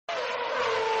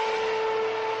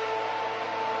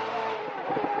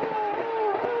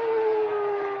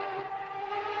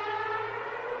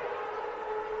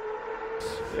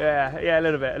Yeah, a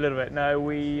little bit. No,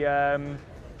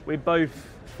 we both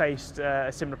faced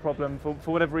a similar problem. For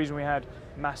whatever reason, we had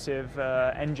massive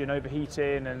engine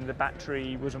overheating and the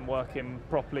battery wasn't working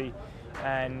properly.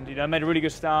 And I made a really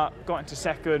good start, got into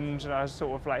second, and I was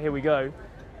sort of like, here we go.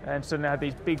 And suddenly I had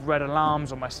these big red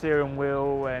alarms on my steering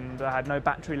wheel, and I had no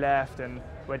battery left, and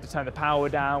we had to turn the power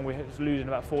down. We was losing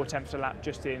about 4 temps a lap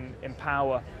just in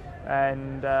power,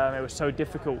 and it was so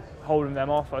difficult holding them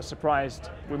off. I was surprised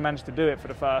we managed to do it for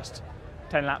the first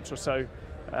 10 laps or so.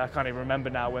 I can't even remember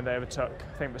now when they overtook,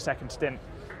 I think, the second stint.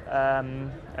 And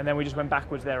then we just went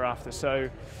backwards thereafter. So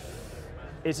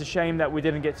it's a shame that we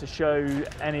didn't get to show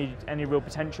any real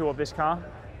potential of this car.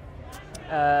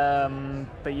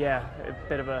 But yeah, a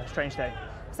bit of a strange day.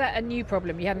 Is that a new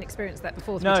problem? You hadn't experienced that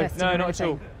before? No, not at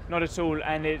all. Not at all.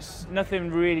 And it's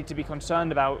nothing really to be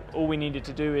concerned about. All we needed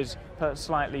to do is put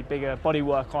slightly bigger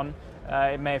bodywork on.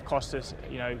 It may have cost us,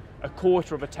 a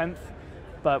quarter of a tenth,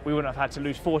 but we wouldn't have had to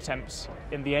lose 4 temps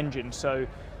in the engine. So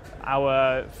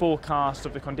our forecast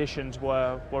of the conditions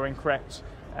were incorrect.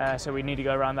 So we need to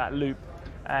go around that loop,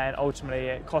 and ultimately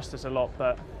it cost us a lot.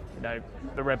 But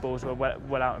the Red Bulls were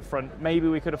well out in front. Maybe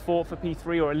we could have fought for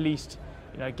P3, or at least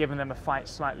given them a fight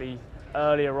slightly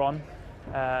earlier on.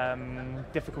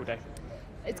 Difficult day.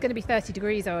 It's going to be 30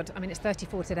 degrees odd. I mean, it's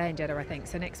 34 today in Jeddah, I think.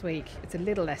 So next week, it's a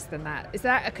little less than that. Is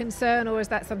that a concern, or is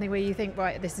that something where you think,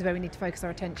 right, this is where we need to focus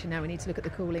our attention now? We need to look at the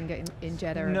cooling in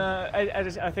Jeddah. No,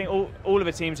 I think all of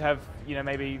the teams have,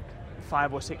 maybe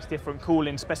 5 or 6 different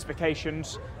cooling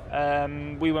specifications.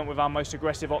 We went with our most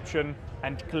aggressive option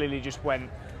and clearly just went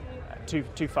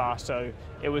too far. So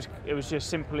it was just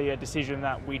simply a decision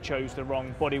that we chose the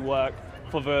wrong bodywork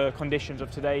for the conditions of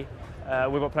today.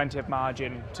 We've got plenty of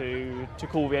margin to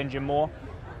cool the engine more.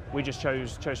 We just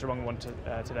chose the wrong one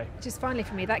today. Just finally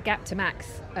for me, that gap to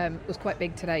Max was quite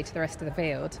big today to the rest of the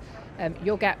field.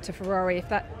 Your gap to Ferrari, if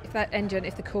that engine,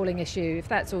 if the cooling issue, if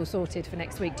that's all sorted for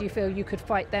next week, do you feel you could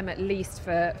fight them at least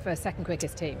for second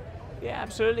quickest team? Yeah,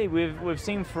 absolutely. We've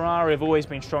seen Ferrari have always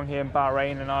been strong here in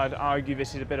Bahrain, and I'd argue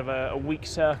this is a bit of a weak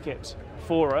circuit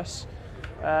for us.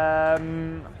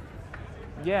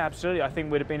 Yeah, absolutely. I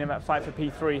think we'd have been in that fight for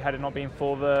P3 had it not been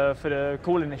for the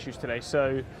cooling issues today.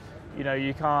 So,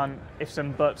 you can't ifs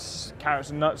and buts, carrots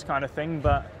and nuts kind of thing.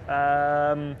 But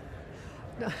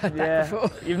not heard that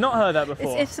before. You've not heard that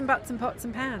before. It's ifs and buts and pots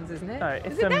and pans, isn't it? No,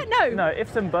 is it that? No,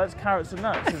 ifs and buts, carrots and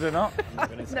nuts. Is it not? No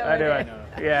anyway, idea.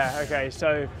 yeah. Okay.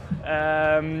 So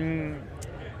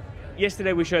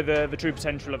yesterday we showed the true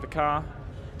potential of the car.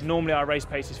 Normally our race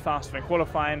pace is faster than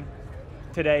qualifying.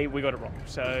 Today we got it wrong.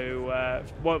 So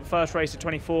first race at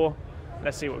 24.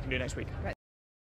 Let's see what we can do next week. Right.